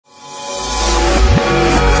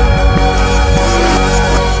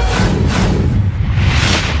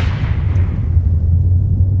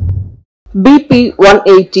BP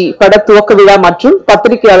 180 பட துவக்க விழா மற்றும்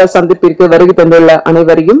பத்திரிகையாளர் சந்திப்பிற்கு வருகை தந்துள்ள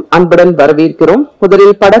அனைவரையும் அன்புடன் வரவேற்கிறோம்.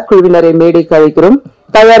 முதலில் படக்குழுவினரை மேடைக்கு அழைக்கிறோம்.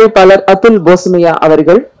 தயாரிப்பாளர் அதுல் போசுமையா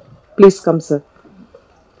அவர்கள், please come sir.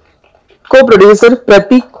 Co-producer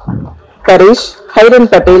Prateek கரேஷ், ஹைரன்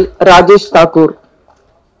Patel, Rajesh Thakur,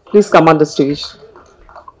 please come on the stage.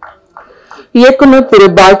 இயக்குனர் திரு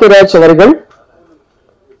பாக்யராஜ் அவர்கள்,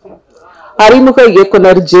 அறிமுக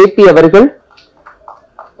இயக்குனர் JP அவர்கள்,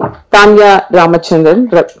 Tanya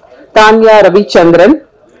Ravichandran,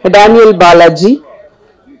 Daniel Balaji,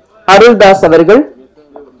 Aruldas அவர்கள்,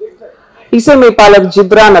 இசையமைப்பாளர்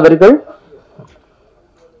ஜிப்ரான் அவர்கள்,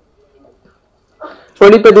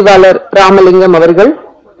 ஒளிப்பதிவாளர் ராமலிங்கம் அவர்கள்,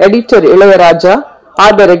 எடிட்டர் இளையராஜா,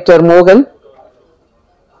 ஆர்ட் டைரக்டர் மோகன்,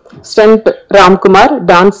 ஸ்டண்ட் ராம்குமார்,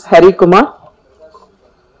 டான்ஸ் ஹரிகுமார்,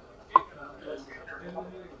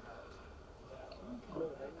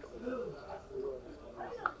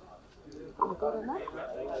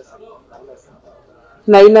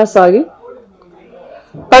 நைனா சாகி.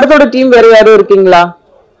 படத்தோட டீம் வேற யாரும் இருக்கீங்களா?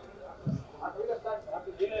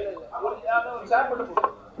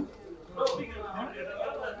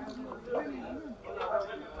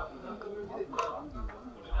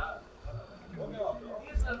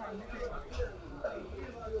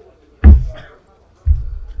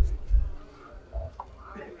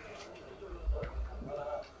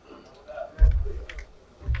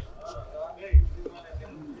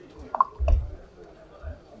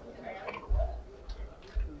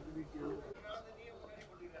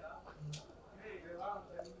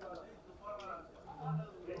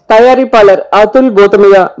 தயாரிப்பாளர் அதுல்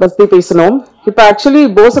போசுமையா பத்தி பேசணும். இப்ப ஆக்சுவலி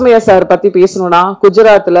போசுமையா சார் பத்தி பேசணும்னா,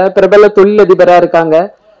 குஜராத்ல பிரபல தொழிலதிபரா இருக்காங்க.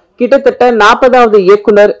 கிட்டத்தட்ட 40வது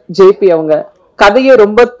இயக்குனர் JP. அவங்க கதையை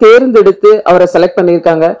ரொம்ப தேர்ந்தெடுத்து அவரை செலக்ட்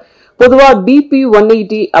பண்ணிருக்காங்க. பொதுவா BP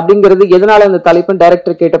 180 அப்படிங்கிறது எதனால இந்த தலைப்பு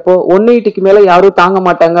டைரக்டர் கேட்டப்போ 180க்கு மேல யாரும் தாங்க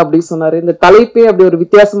மாட்டாங்க அப்படின்னு சொன்னாரு. இந்த தலைப்பே அப்படி ஒரு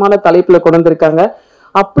வித்தியாசமான தலைப்புல கொண்டு வந்திருக்காங்க.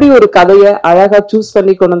 அப்படி ஒரு கதையை அழகா சூஸ்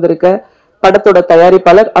பண்ணி கொண்டு வந்திருக்க படத்தோட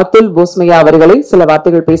தயாரிப்பாளர் அதுல் போசுமையா அவர்களை சில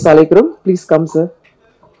வார்த்தைகள் பேச அழைக்கிறோம். Please come sir.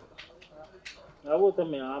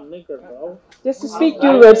 Just speak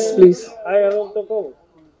few words please.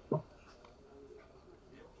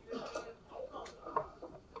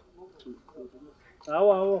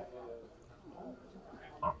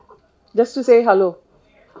 Just to say hello.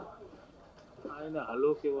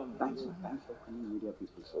 Thanks for coming, media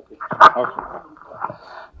people. Okay.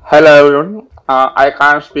 Hello everyone. I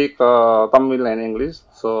can't speak Tamil and English,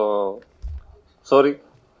 so sorry.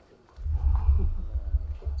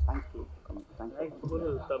 Thanks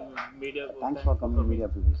for coming, media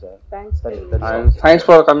people, sir. Thanks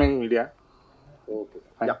for coming, media. Okay.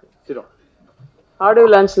 Yeah. Sit down. Audio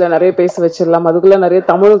லான்ச்ல நிறைய பேச வச்சிடலாம். அதுக்குள்ள நிறைய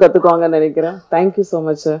தமிழும் கத்துக்குவாங்கன்னு நினைக்கிறேன். Thank you so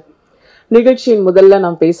much sir. நிகழ்ச்சியின் முதல்ல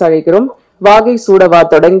நாம் பேச அழைக்கிறோம். வாகை சூடவா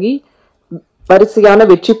தொடங்கி வரிசையான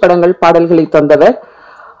வெற்றி படங்கள் பாடல்களை தந்தவர்.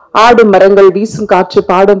 ஆடும் மரங்கள், வீசும் காற்று,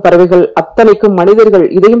 பாடும் பறவைகள், அத்தனைக்கும் மனிதர்கள்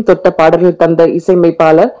இதயம் தொட்ட பாடல்கள் தந்த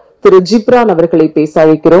இசையமைப்பாளர் திரு ஜிப்ரான் அவர்களை பேச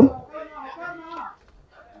அழைக்கிறோம்.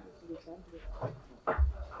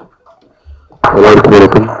 எல்லாருக்கும்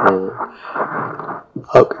வணக்கம்.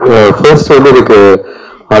 ஃபர்ஸ்ட் வந்து எனக்கு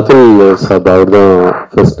அதுல் சாப் அவர் தான்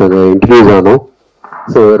ஃபர்ஸ்ட் நாங்கள் இன்ட்ரடியூஸ் ஆனோம்.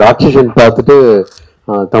 ஸோ ராட்சசன் பார்த்துட்டு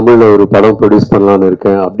தமிழில் ஒரு படம் ப்ரொடியூஸ் பண்ணலான்னு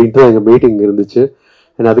இருக்கேன் அப்படின்ட்டு எங்கள் மீட்டிங் இருந்துச்சு.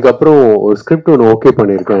 அண்ட் அதுக்கப்புறம் ஒரு ஸ்கிரிப்ட் ஒன்று ஓகே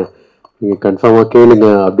பண்ணியிருக்கேன், நீங்கள் கன்ஃபார்மாக கேளுங்க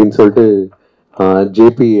அப்படின்னு சொல்லிட்டு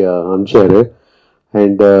JP அனுப்பிச்சாரு.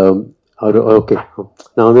 அண்ட் அவர் ஓகே,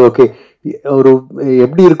 நான் வந்து ஓகே ஒரு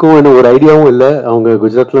எப்படி இருக்கும் என்ன ஒரு ஐடியாவும் இல்லை. அவங்க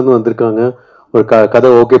குஜராத்லேருந்து வந்திருக்காங்க, ஒரு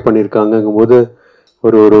கதை ஓகே பண்ணியிருக்காங்கங்கும் போது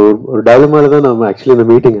ஒரு ஒரு ஒரு டயலமால தான் நம்ம ஆக்சுவலி இந்த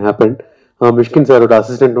மீட்டிங் ஹேப்பன். மிஷ்கின் சாரோட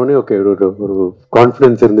அசிஸ்டன்டோடனே ஓகே ஒரு ஒரு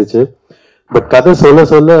கான்ஃபிடென்ஸ் இருந்துச்சு. பட் கதை சொல்ல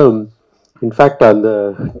சொல்ல இன்ஃபேக்ட் அந்த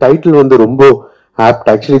டைட்டில் வந்து ரொம்ப ஆப்ட்.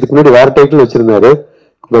 ஆக்சுவலி இதுக்கு முன்னாடி வேற டைட்டில் வச்சிருந்தாரு,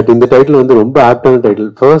 பட் இந்த டைட்டில் வந்து ரொம்ப ஆப்டான டைட்டில்.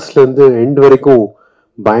 ஃபர்ஸ்ட்ல இருந்து எண்ட் வரைக்கும்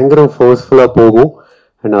பயங்கரம் ஃபோர்ஸ்ஃபுல்லா போகும்.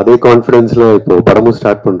 அண்ட் அதே கான்ஃபிடென்ஸ்ல இப்போ படமும்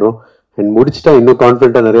ஸ்டார்ட் பண்றோம். அண்ட் முடிச்சுட்டா இன்னும்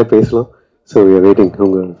கான்ஃபிடென்ட்டா நிறைய பேசலாம். ஸோ வெயிட்டிங்,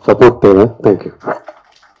 உங்க சப்போர்ட் தேவை. தேங்க்யூ.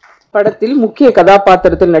 படத்தில் முக்கிய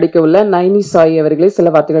கதாபாத்திரத்தில் நடிக்க உள்ள நைனி சாய் அவர்களை சில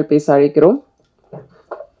வார்த்தைகள் பேச அழைக்கிறோம்.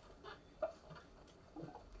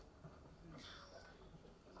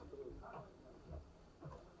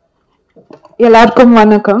 எல்லாருக்கும்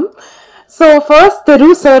வணக்கம். ஸோ ஃபர்ஸ்ட் திரு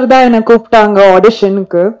சார் தான் என்னை கூப்பிட்டாங்க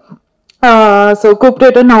ஆடிஷனுக்கு. ஸோ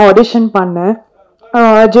கூப்பிட்டுட்டு நான் ஆடிஷன் பண்ணேன்.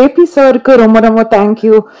 JP சாருக்கு ரொம்ப ரொம்ப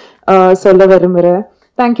தேங்க்யூ சொல்ல விரும்புகிறேன்.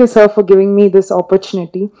 Thank you, sir, for giving me this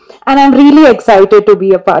opportunity. And I'm really excited to be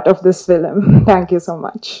a part of this film. Thank you so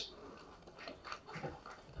much.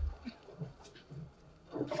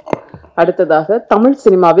 அடுத்ததாக தமிழ்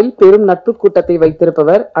சினிமாவில் பெரும் நட்பு கூட்டத்தை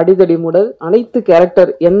வைத்திருப்பவர், அடிதடி முதல் அனைத்து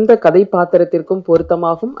கேரக்டர் எந்த கதை பாத்திரத்திற்கும்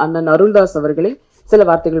பொருத்தமாகும் அண்ணன் அருள்தாஸ் அவர்களை சில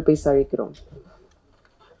வார்த்தைகள் பேச அழைக்கிறோம்.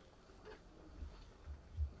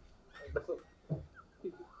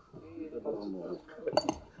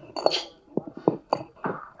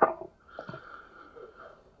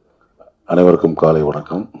 அனைவருக்கும் காலை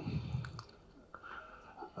வணக்கம்.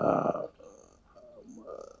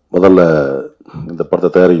 முதல்ல இந்த படத்தை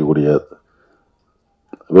தயாரிக்கக்கூடிய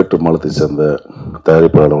வேற்று மாநிலத்தை சேர்ந்த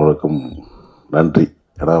தயாரிப்பாளர்களுக்கும் நன்றி.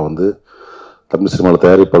 ஏன்னா தமிழ் சினிமாவில்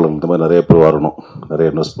தயாரிப்பாளர்கள் இந்த மாதிரி நிறைய பேர் வரணும்,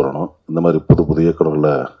 நிறைய இன்வெஸ்ட் பண்ணணும், இந்த மாதிரி புது புது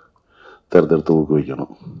இயக்குநர்களை தேர்ந்தெடுத்து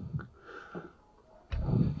ஊக்குவிக்கணும்.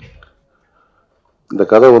 இந்த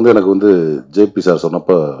கதை எனக்கு ஜேபி சார்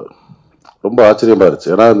சொன்னப்போ ரொம்ப ஆச்சரியமாக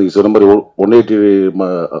இருந்துச்சு. ஏன்னா நீங்கள் சொன்ன மாதிரி 180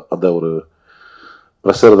 அந்த ஒரு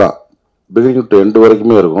ப்ரெஷர் தான் பிகினிங் டு எண்டு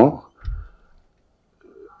வரைக்குமே இருக்கும்.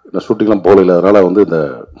 நான் ஷூட்டிங்லாம் போகல, அதனால் இந்த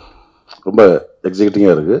ரொம்ப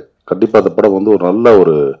எக்ஸைட்டிங்காக இருக்குது. கண்டிப்பாக அந்த படம் ஒரு நல்ல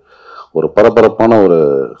ஒரு பரபரப்பான ஒரு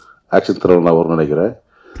ஆக்ஷன் த்ரில்லர் நான் வரும்னு நினைக்கிறேன்.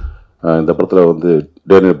 இந்த படத்தில்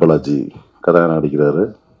டேனியல் பாலாஜி கதாநாயகன் நடிக்கிறாரு.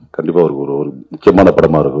 கண்டிப்பாக ஒரு ஒரு முக்கியமான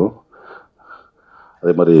படமாக இருக்கும்.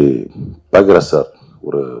 அதே மாதிரி பாக்யராஜ் சார்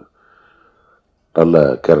ஒரு நல்ல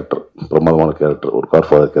கேரக்டர், பிரமாதமான கேரக்டர், ஒரு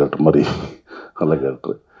காட்ஃபாதர் கேரக்டர் மாதிரி நல்ல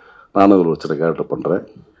கேரக்டர். நானும் ஒரு சின்ன கேரக்டர் பண்ணுறேன்.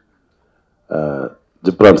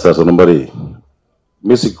 ஜிப்ரான் சார் சொன்ன மாதிரி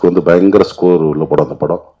மியூசிக் பயங்கர ஸ்கோர் உள்ள படம் அந்த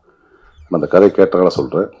படம். நான் அந்த கதை கேட்டனால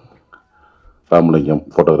சொல்கிறேன். ராமலிங்கம்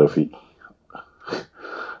ஃபோட்டோகிராஃபி,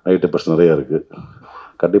 நைட்டு பர்ஸ் நிறையா இருக்குது.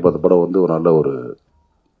 கண்டிப்பாக அந்த படம் ஒரு நல்ல ஒரு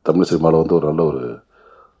தமிழ் சினிமாவில் ஒரு நல்ல ஒரு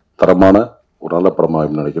தரமான ஒரு நல்ல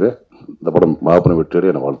படமாக நினைக்கிறேன். இந்த படம் மாபெரும்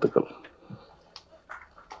வெற்றியோடு என வாழ்த்துக்கள்.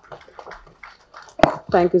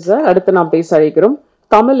 Thank you sir. அடுத்து நாம் பேச அழைக்கிறோம்.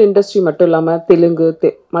 தமிழ் இண்டஸ்ட்ரி மட்டும் இல்லாம தெலுங்கு,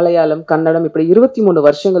 மலையாளம், கன்னடம் இப்படி 23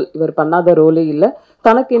 வருஷங்கள் இவர் பண்ணாத ரோலே இல்லை.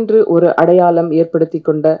 தனக்கென்று ஒரு அடையாளம் ஏற்படுத்தி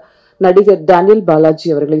கொண்ட நடிகர் டேனியல் பாலாஜி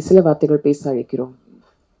அவர்களை சில வார்த்தைகள் பேச அழைக்கிறோம்.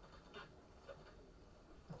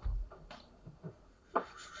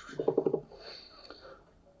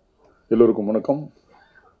 எல்லோருக்கும் வணக்கம்.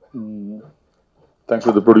 Thanks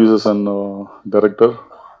to the producers and director.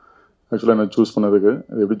 ஆக்சுவலாக என்ன சூஸ் பண்ணதுக்கு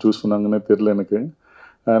எப்படி சூஸ் பண்ணாங்கன்னே தெரியல எனக்கு.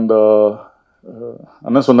 அண்ட்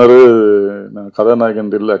அண்ணன் சொன்னார் நான்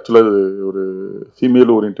கதாநாயகன் தெரியல. ஆக்சுவலாக இது ஒரு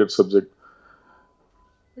ஃபீமேல் ஓரியன்ட் சப்ஜெக்ட்.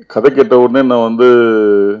 கதை கேட்ட உடனே நான்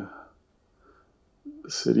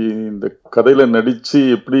சரி இந்த கதையில் நடித்து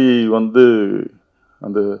எப்படி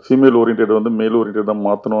அந்த ஃபீமேல் ஓரியன்ட் மேல் ஓரியன்டாக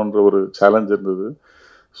மாற்றணுன்ற ஒரு சேலஞ்ச் இருந்தது.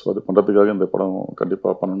 ஸோ அது பண்ணுறதுக்காக இந்த படம்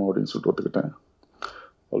கண்டிப்பாக பண்ணணும் அப்படின்னு சொல்லிட்டு ஒத்துக்கிட்டேன்.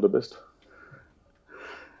 All the best.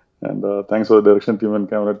 And thanks for the direction team and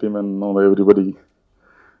camera team and everybody.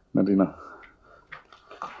 நன்றிண்ணா.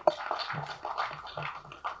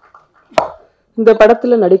 இந்த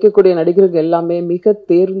படத்துல நடிக்கக்கூடிய நடிகர்கள் எல்லாமே மிக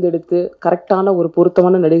தேர்ந்தெடுத்து கரெக்டான ஒரு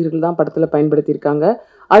பொருத்தமான நடிகர்கள் தான் படத்துல பயன்படுத்தியிருக்காங்க.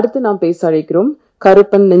 அடுத்து நாம் பேச அழைக்கிறோம்.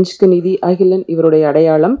 கருப்பன், நெஞ்சுக்கு நீதி, அகிலன் இவருடைய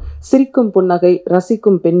அடையாளம், சிரிக்கும் புன்னகை,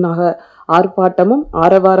 ரசிக்கும் பெண்ணாக, ஆர்ப்பாட்டமும்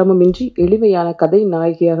ஆரவாரமும் இன்றி எளிமையான கதை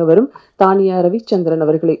நாயகியாக வரும் தானியா ரவிச்சந்திரன்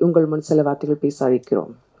அவர்களை உங்கள் முன் சில வார்த்தைகள் பேச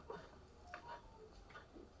அழைக்கிறோம்.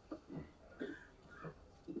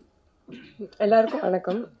 எல்லாருக்கும்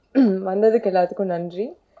வணக்கம். வந்ததுக்கு எல்லாத்துக்கும் நன்றி.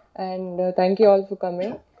 And thank you all for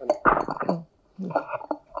coming.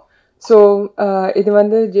 So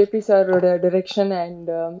இது ஜேபி சாரோட direction and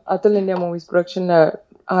Atul India movies ப்ரொடக்ஷனில்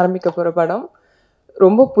ஆரம்பிக்க போகிற படம்.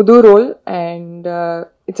 ரொம்ப புது role and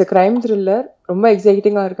it's a crime thriller. ரொம்ப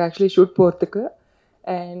எக்ஸைட்டிங்காக இருக்குது ஆக்சுவலி ஷூட் போகிறதுக்கு.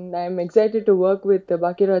 And I am excited to work with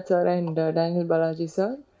Bhagyaraj sir and Daniel Balaji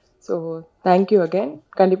sir. So thank you again.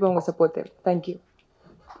 கண்டிப்பாக உங்கள் சப்போர்ட் தேவை. தேங்க்யூ.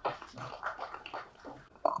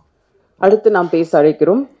 அடுத்து நாம் பேச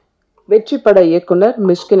அழைக்கிறோம். வெற்றி பட இயக்குனர்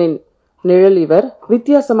மிஷ்கினின் நிழல் இவர்.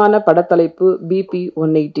 வித்தியாசமான படத்தலைப்பு BP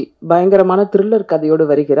 180. பயங்கரமான த்ரில்லர் கதையோடு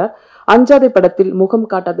வருகிறார். அஞ்சாதை படத்தில் முகம்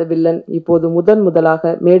காட்டாத வில்லன். இப்போது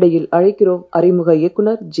முதலாக மேடையில் அழைக்கிறோம் அறிமுக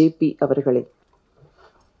இயக்குனர் JP அவர்களை.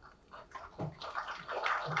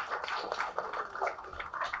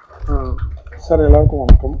 சார் எல்லாருக்கும்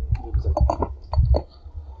வணக்கம்.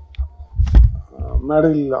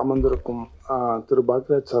 மேடையில் அமர்ந்திருக்கும் திரு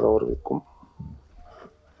பாக்யராஜ் சார் அவர்களுக்கும்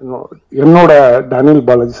என்னோட டேனியல்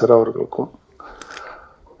பாலாஜி சார் அவர்களுக்கும்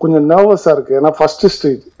கொஞ்சம் நர்வஸாக இருக்குது. ஏன்னா ஃபர்ஸ்ட்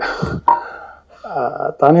ஸ்டேஜ்.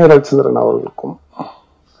 தானியா ரவிச்சந்திரன் அவர்களுக்கும்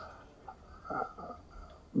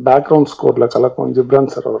பேக்ரவுண்ட் ஸ்கோரில் கலக்கும்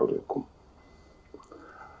ஜிப்ரான் சார் அவர்களுக்கும்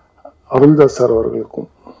அருள்தாஸ் சார் அவர்களுக்கும்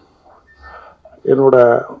என்னோட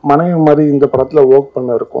மனைவி மாதிரி இந்த படத்தில் ஒர்க்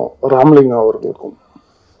பண்ண இருக்கும் ராமலிங்கம் அவர்களுக்கும்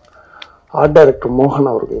ஆர்ட் டைரக்டர்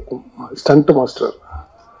மோகன் அவர்களுக்கும் ஸ்டண்ட் மாஸ்டர்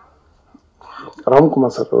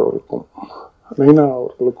ராம்குமார் சார் அவர்களுக்கும் நைனா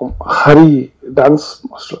அவர்களுக்கும், ஹரி டான்ஸ்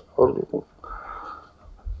மாஸ்டர் அவர்களுக்கும்,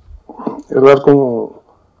 எல்லாருக்கும்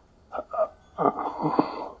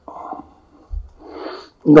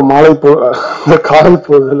இந்த இந்த காலை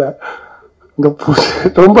பொழுதுல இந்த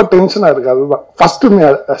ரொம்ப டென்ஷனா இருக்கு. அதுதான் ஃபர்ஸ்ட்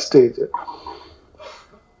ஸ்டேஜ்.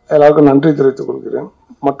 எல்லாருக்கும் நன்றி தெரிவித்துக் கொள்கிறேன்.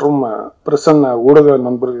 மற்றும் பிரசன்ன ஊடக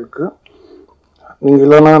நண்பர்களுக்கு, நீங்க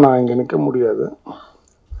இல்லைன்னா நான் இங்க நிற்க முடியாது.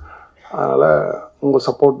 அதனால உங்க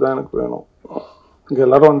சப்போர்ட் தான் எனக்கு வேணும். இங்க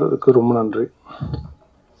எல்லாரும் வந்ததுக்கு ரொம்ப நன்றி.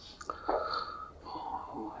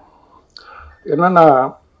 என்னன்னா,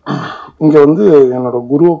 இங்க என்னோட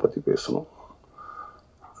குருவை பத்தி பேசணும்.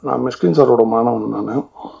 நான் மிஷ்கின் சாரோட மாணவன்.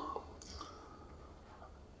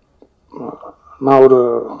 நான்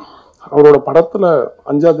அவரோட படத்துல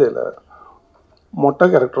அஞ்சாதேல மொட்டை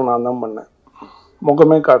கேரக்டர் நான் தான் பண்ணேன்,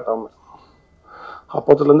 முகமே காட்டாம.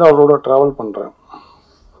 அப்போதுலேருந்து அவரோட ட்ராவல் பண்றேன்.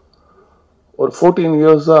 ஒரு 14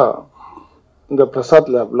 இயர்ஸா இந்த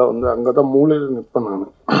பிரசாத் லேப்ல அங்கதான் மூலையில் நிற்பேன்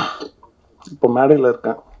நான். இப்போ மேடையில்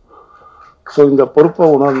இருக்கேன். ஸோ இந்த பொறுப்பை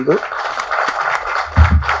உணர்ந்து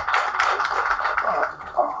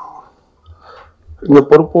இந்த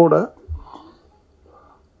பொறுப்போட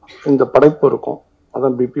இந்த படைப்பு இருக்கும்.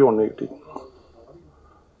 அதான் BP 180.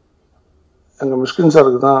 எங்க மிஷ்கின்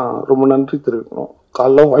சாருக்கு தான் ரொம்ப நன்றி தெரிவிக்கணும்.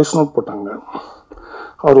 காலைல வாய்ஸ் நோட் போட்டாங்க.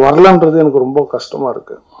 அவர் வரலான்றது எனக்கு ரொம்ப கஷ்டமா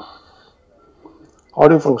இருக்கு.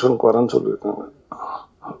 ஆடியோ ஃபங்க்ஷனுக்கு வரேன்னு சொல்லியிருக்காங்க.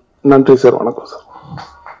 நன்றி சார். வணக்கம் சார்.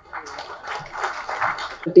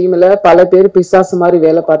 டீம்ல பல பேர் பிசாசு மாதிரி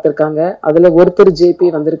வேலை பார்த்திருக்காங்க. அதுல ஒருத்தர் JP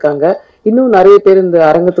வந்திருக்காங்க. இன்னும் நிறைய பேர் இந்த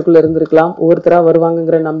அரங்கத்துக்குள்ள இருந்திருக்கலாம். ஒவ்வொருத்தரா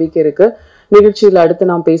வருவாங்கங்கிற நம்பிக்கை இருக்கு. நிகழ்ச்சியில அடுத்து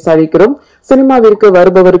நாம் பேச அழைக்கிறோம். சினிமாவிற்கு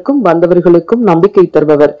வருபவருக்கும் வந்தவர்களுக்கும் நம்பிக்கை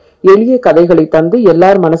தருபவர், எளிய கதைகளை தந்து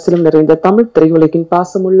எல்லார் மனசிலும் நிறைந்த தமிழ் திரையுலகின்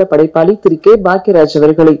பாசமுள்ள படைப்பாளி திரு K. பாக்யராஜ்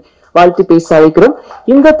அவர்களை வாழ்த்தி பேச அழைக்கிறோம்.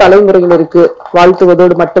 இந்த தலைமுறையினருக்கு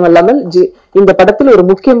வாழ்த்துவதோடு மட்டுமல்லாமல் இந்த படத்தில் ஒரு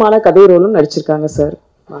முக்கியமான கதை ரோலும் நடிச்சிருக்காங்க சார்.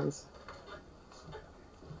 வாங்க சார்.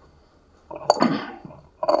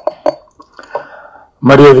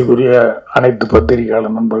 மரியாதைக்குரிய அனைத்து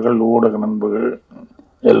பத்திரிகையாளர் நண்பர்கள், ஊடக நண்பர்கள்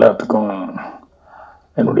எல்லாத்துக்கும்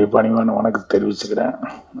என்னுடைய பணிவான வணக்கத்தை தெரிவிச்சுக்கிறேன்.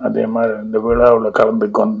 அதே மாதிரி இந்த விழாவில்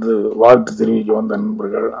கலந்துக்கு வாழ்த்து தெரிவிக்க வந்த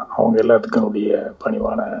நண்பர்கள் அவங்க எல்லாத்துக்கும் என்னுடைய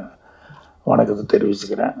பணிவான வணக்கத்தை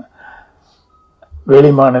தெரிவிச்சுக்கிறேன்.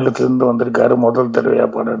 வெளி மாநிலத்திலிருந்து வந்திருக்காரு, முதல் தடவையாக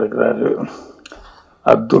படம் எடுக்கிறாரு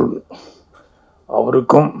அப்துல்.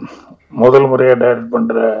 அவருக்கும் முதல் முறையாக டைரக்ட்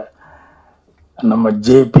பண்ணுற நம்ம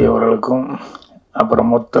JP அவர்களுக்கும், அப்புறம்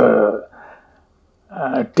மொத்த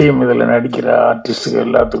டீம் இதில் நடிக்கிற ஆர்டிஸ்டுகள்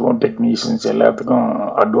எல்லாத்துக்கும், டெக்னீஷியன்ஸ் எல்லாத்துக்கும்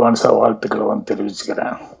அட்வான்ஸாக வாழ்த்துக்களை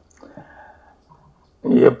தெரிவிச்சுக்கிறேன்.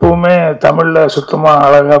 எப்பவுமே தமிழில் சுத்தமாக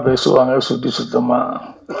அழகாக பேசுவாங்க, சுத்தமாக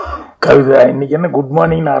கவிதை. இன்னைக்கு என்ன குட்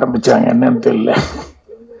மார்னிங்னு ஆரம்பித்தாங்க, என்னன்னு தெரியல.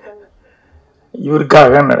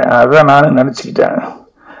 இவருக்காக அதான் நானும் நினச்சிக்கிட்டேன்,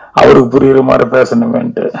 அவருக்கு புரியுற மாதிரி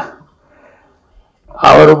பேசணுமேன்ட்டு.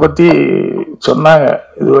 அவரை பற்றி சொன்னாங்க,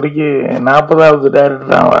 இது வரைக்கும் 40வது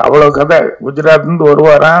டைரக்டர். அவ்வளோ கதை. குஜராத்லேருந்து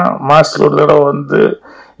வருவாராம், மாதத்துக்கு ஒரு தடவை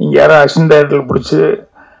இங்கே யாரும் அசிஸ்டன்ட் டைரக்டர் பிடிச்சி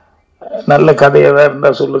நல்ல கதை எதாவது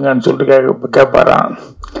இருந்தால் சொல்லுங்கன்னு சொல்லிட்டு கேட்பாராம்.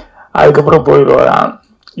 அதுக்கப்புறம் போயிடுவாராம்.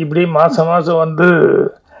 இப்படி மாதம்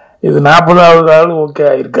இது 40வது ஆள் ஓகே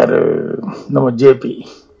ஆகிருக்காரு நம்ம JP.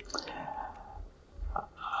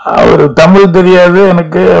 அவர் தமிழ் தெரியாது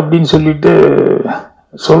எனக்கு அப்படின்னு சொல்லிட்டு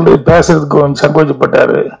பேசுறதுக்கு கொஞ்சம்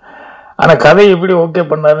சங்கோச்சப்பட்டாரு. ஆனா கதை எப்படி ஓகே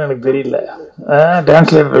பண்ணாருன்னு எனக்கு தெரியல.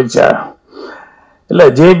 டிரான்ஸ்லேட்டர் வச்சா இல்ல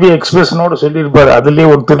JP எக்ஸ்பிரஷனோட சொல்லியிருப்பாரு, அதுலயே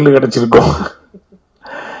ஒரு திரில் கிடைச்சிருக்கும்.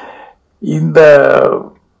 இந்த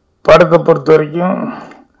படத்தை பொறுத்த வரைக்கும்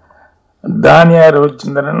தானியா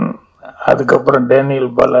ரவிச்சந்திரன், அதுக்கப்புறம்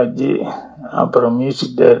டேனியல் பாலாஜி, அப்புறம்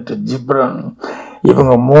மியூசிக் டைரக்டர் ஜிப்ரான்,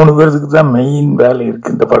 இவங்க 3 பேருக்கு தான் மெயின் வேலை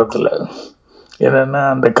இருக்கு இந்த படத்துல. என்னன்னா,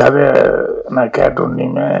 அந்த கதை நான்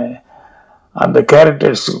கேட்டோன்னே அந்த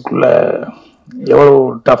கேரக்டர்ஸுக்குள்ள எவ்வளோ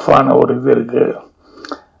டஃப்பான ஒரு இது இருக்கு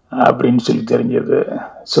அப்படின்னு சொல்லி தெரிஞ்சது.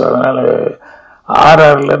 ஸோ அதனால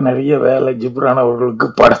RRல நிறைய வேலை ஜிப்ரான் அவர்களுக்கு.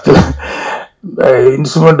 படத்தில்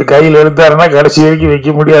இன்ஸ்ட்ருமெண்ட் கையில் எடுத்தாருன்னா கடைசி வரைக்கும்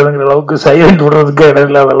வைக்க முடியாதுங்கிற அளவுக்கு, சைலண்ட் விடுறதுக்கு இடம்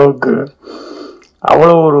இல்லாத அளவுக்கு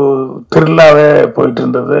அவ்வளோ ஒரு த்ரில்லாகவே போயிட்டு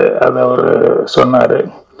இருந்தது. அதை அவர் சொன்னார்.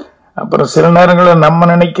 அப்புறம் சில நேரங்களில் நம்ம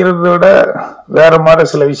நினைக்கிறத விட வேற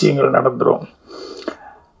மாதிரி சில விஷயங்கள் நடந்துடும்.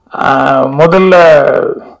 முதல்ல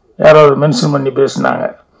யாராவது மென்ஷன் பண்ணி பேசினாங்க.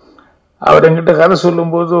 அவர் என்கிட்ட கதை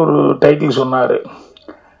சொல்லும்போது ஒரு டைட்டில் சொன்னார்.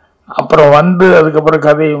 அப்புறம் அதுக்கப்புறம்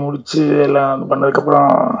கதையை முடித்து எல்லாம்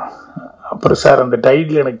பண்ணதுக்கப்புறம், அப்புறம் சார் அந்த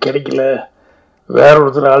டைட்டில் எனக்கு கிடைக்கல, வேற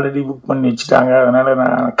ஒருத்தர் ஆல்ரெடி புக் பண்ணி வச்சுட்டாங்க, அதனால்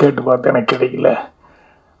நான் கேட்டு பார்த்தேன், எனக்கு கிடைக்கல.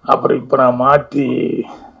 அப்புறம் இப்போ நான் மாற்றி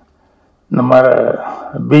இந்த மாதிரி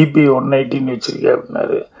BP 180 வச்சுருக்கேன்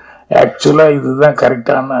அப்படின்னாரு. ஆக்சுவலாக இதுதான்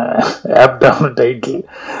கரெக்டான ஆப்டான டைட்டில்.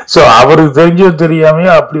 ஸோ அவருக்கு தெரிஞ்சோ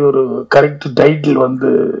தெரியாமையோ அப்படி ஒரு கரெக்ட் டைட்டில்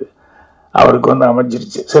வந்து அவருக்கு வந்து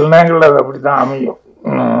அமைஞ்சிருச்சு. சில நேரங்களில் அது அப்படி தான் அமையும்.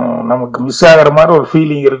 நமக்கு மிஸ் ஆகிற மாதிரி ஒரு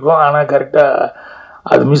ஃபீலிங் இருக்கும், ஆனால் கரெக்டாக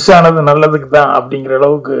அது மிஸ் ஆனது நல்லதுக்கு தான் அப்படிங்கிற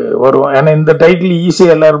அளவுக்கு வரும். ஏன்னா இந்த டைட்டில்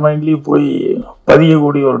ஈஸியாக எல்லார் மைண்ட்லேயும் போய்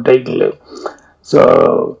பதியக்கூடிய ஒரு டைட்டில். ஸோ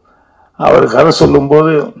அவர் கதை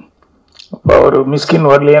சொல்லும்போது இப்போ அவர் மிஸ்கின்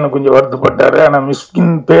வரலையான்னு கொஞ்சம் வருத்தப்பட்டார். ஆனால்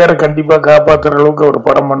மிஸ்கின் பேரை கண்டிப்பாக காப்பாற்றுற அளவுக்கு அவர்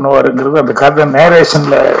படம் பண்ணுவாருங்கிறது அந்த கதை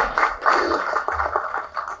நேரேஷனில்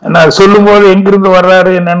நான் சொல்லும்போது எங்கிருந்து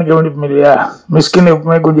வர்றாரு என்னன்னு கவனிப்போம் இல்லையா. மிஸ்கின்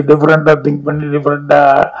எப்பவுமே கொஞ்சம் டிஃப்ரெண்ட்டாக திங்க் பண்ணி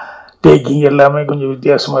டிஃப்ரெண்ட்டாக டேக்கிங் எல்லாமே கொஞ்சம்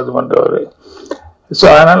வித்தியாசமாக இது பண்ணுறவர். ஸோ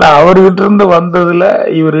அதனால் அவர்கிட்ட இருந்து வந்ததில்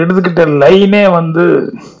இவர் எடுத்துக்கிட்ட லைனே வந்து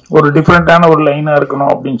ஒரு டிஃப்ரெண்ட்டான ஒரு லைனாக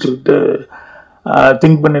இருக்கணும் அப்படின்னு சொல்லிட்டு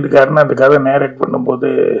திங்க் பண்ணியிருக்காருன்னு அந்த கதை நேரேட் பண்ணும்போது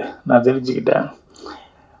நான் தெரிஞ்சுக்கிட்டேன்.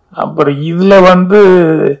 அப்புறம் இதில் வந்து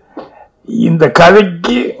இந்த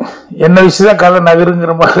கதைக்கு என்ன வச்சுதான் கதை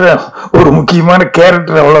நகருங்கிற மாதிரி ஒரு முக்கியமான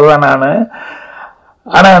கேரக்டர், அவ்வளோதான் நான்.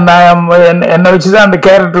 ஆனால் நான் என்னை வச்சுதான் அந்த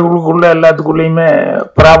கேரக்டர்களுக்குள்ள எல்லாத்துக்குள்ளேயுமே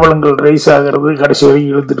ப்ராப்ளங்கள் ரைஸ் ஆகிறது, கடைசி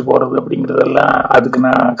வரைக்கும் இழுத்துட்டு போகிறது அப்படிங்கிறதெல்லாம் அதுக்கு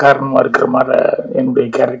நான் காரணமாக இருக்கிற மாதிரி என்னுடைய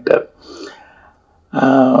கேரக்டர்.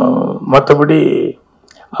 மற்றபடி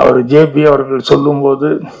அவர் ஜேபி அவர்கள் சொல்லும்போது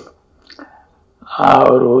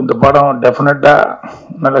அவர் இந்த படம் டெஃபினட்டாக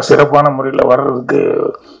நல்ல சிறப்பான முறையில் வர்றதுக்கு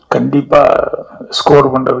கண்டிப்பாக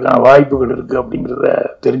ஸ்கோர் பண்ணுறதுக்கான வாய்ப்புகள் இருக்குது அப்படிங்கிறத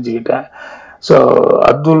தெரிஞ்சுக்கிட்டேன். ஸோ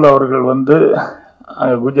அப்துல் அவர்கள் வந்து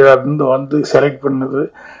குஜராத்லேருந்து வந்து செலக்ட் பண்ணது,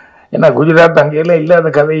 ஏன்னா குஜராத் அங்கெல்லாம்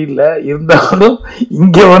இல்லாத கதை இல்லை, இருந்தாலும்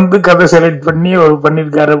இங்கே வந்து கதை செலக்ட் பண்ணி அவர்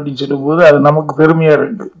பண்ணியிருக்காரு அப்படின்னு சொல்லும்போது அது நமக்கு பெருமையாக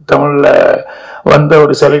இருக்குது, தமிழில் வந்து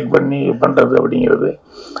அவர் செலக்ட் பண்ணி பண்ணுறது அப்படிங்கிறது.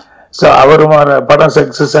 ஸோ அவர் படம்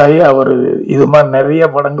சக்ஸஸ் ஆகி அவர் இது மாதிரி நிறைய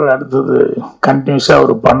படங்கள் அடுத்தது கண்டினியூஸாக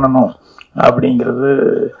அவர் பண்ணணும் அப்படிங்கிறது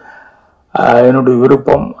என்னுடைய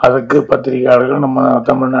விருப்பம். அதுக்கு பத்திரிகையாளர்கள் நம்ம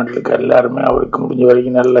தமிழ்நாட்டில் இருக்க எல்லாருமே அவருக்கு முடிஞ்ச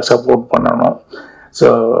வரைக்கும் நல்லா சப்போர்ட் பண்ணணும். ஸோ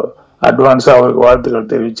அட்வான்ஸாக அவருக்கு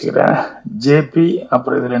வாழ்த்துக்கள் தெரிவிச்சுக்கிறேன். ஜேபி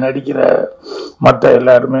அப்புறம் இதில் நடிக்கிற மற்ற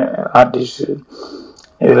எல்லாருமே ஆர்டிஸ்ட்,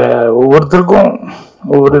 இதில் ஒவ்வொருத்தருக்கும்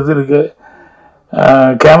ஒவ்வொரு இது இருக்குது.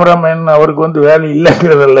 கேமராமேன் அவருக்கு வந்து வேலை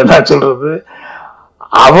இல்லைங்கிறதில்ல நான் சொல்கிறது,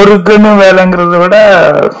 அவருக்குன்னு வேலைங்கிறத விட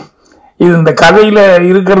இது இந்த கதையில்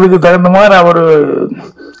இருக்கிறதுக்கு தகுந்த மாதிரி அவர்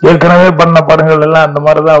ஏற்கனவே பண்ண படங்கள் எல்லாம் அந்த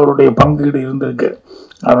மாதிரி தான் அவருடைய பங்கீடு இருந்திருக்கு.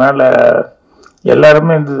 அதனால்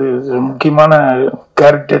எல்லாருமே இந்த முக்கியமான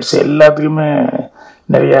கேரக்டர்ஸ் எல்லாத்துக்குமே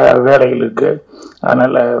நிறைய வேலைகள் இருக்குது.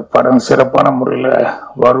 அதனால் படம் சிறப்பான முறையில்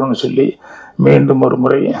வரும்னு சொல்லி மீண்டும் ஒரு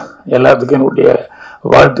முறை எல்லாத்துக்கும் என்னுடைய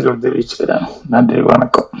வாழ்த்துக்கள் தெரிவிச்சுக்கிறேன். நன்றி,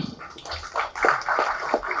 வணக்கம்.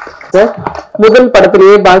 சார், முதல்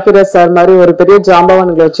படத்திலேயே பாக்யராஜ் சார் மாதிரி ஒரு பெரிய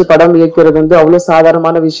ஜாம்பவான்களை வச்சு படம் இயக்கிறது வந்து அவ்வளவு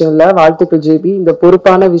சாதாரணமான விஷயம் இல்ல. வாழ்த்துக்கள் ஜேபி, இந்த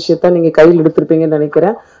பொறுப்பான விஷயத்த நீங்க கையில் எடுத்திருப்பீங்கன்னு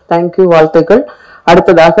நினைக்கிறேன். தேங்க்யூ, வாழ்த்துக்கள்.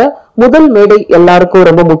 அடுத்ததாக முதல் மேடை எல்லாருக்கும்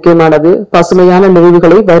ரொம்ப முக்கியமானது, பசுமையான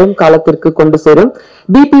நினைவுகளை வரும் காலத்திற்கு கொண்டு சேரும்.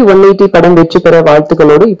 BP 180 படம் வெற்றி பெற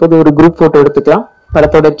வாழ்த்துக்களோடு இப்போது ஒரு குரூப் போட்டோ எடுத்துக்கலாம்.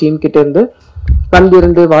 படத்தோட டீம் கிட்ட இருந்து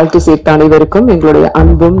வந்திருந்து வாழ்த்து சேர்த்த அனைவருக்கும் எங்களுடைய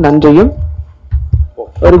அன்பும் நன்றியும்.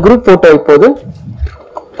 ஒரு குரூப் போட்டோ இப்போது.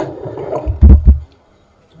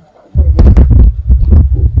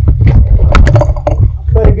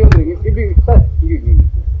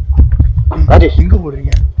 எங்க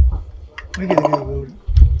போடுறீங்க?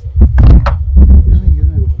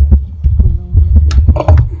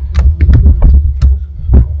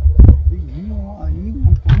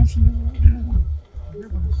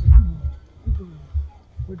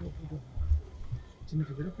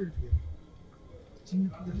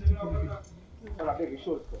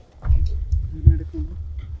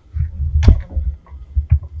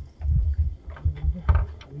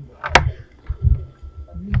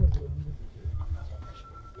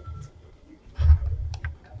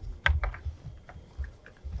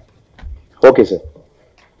 Okay sir.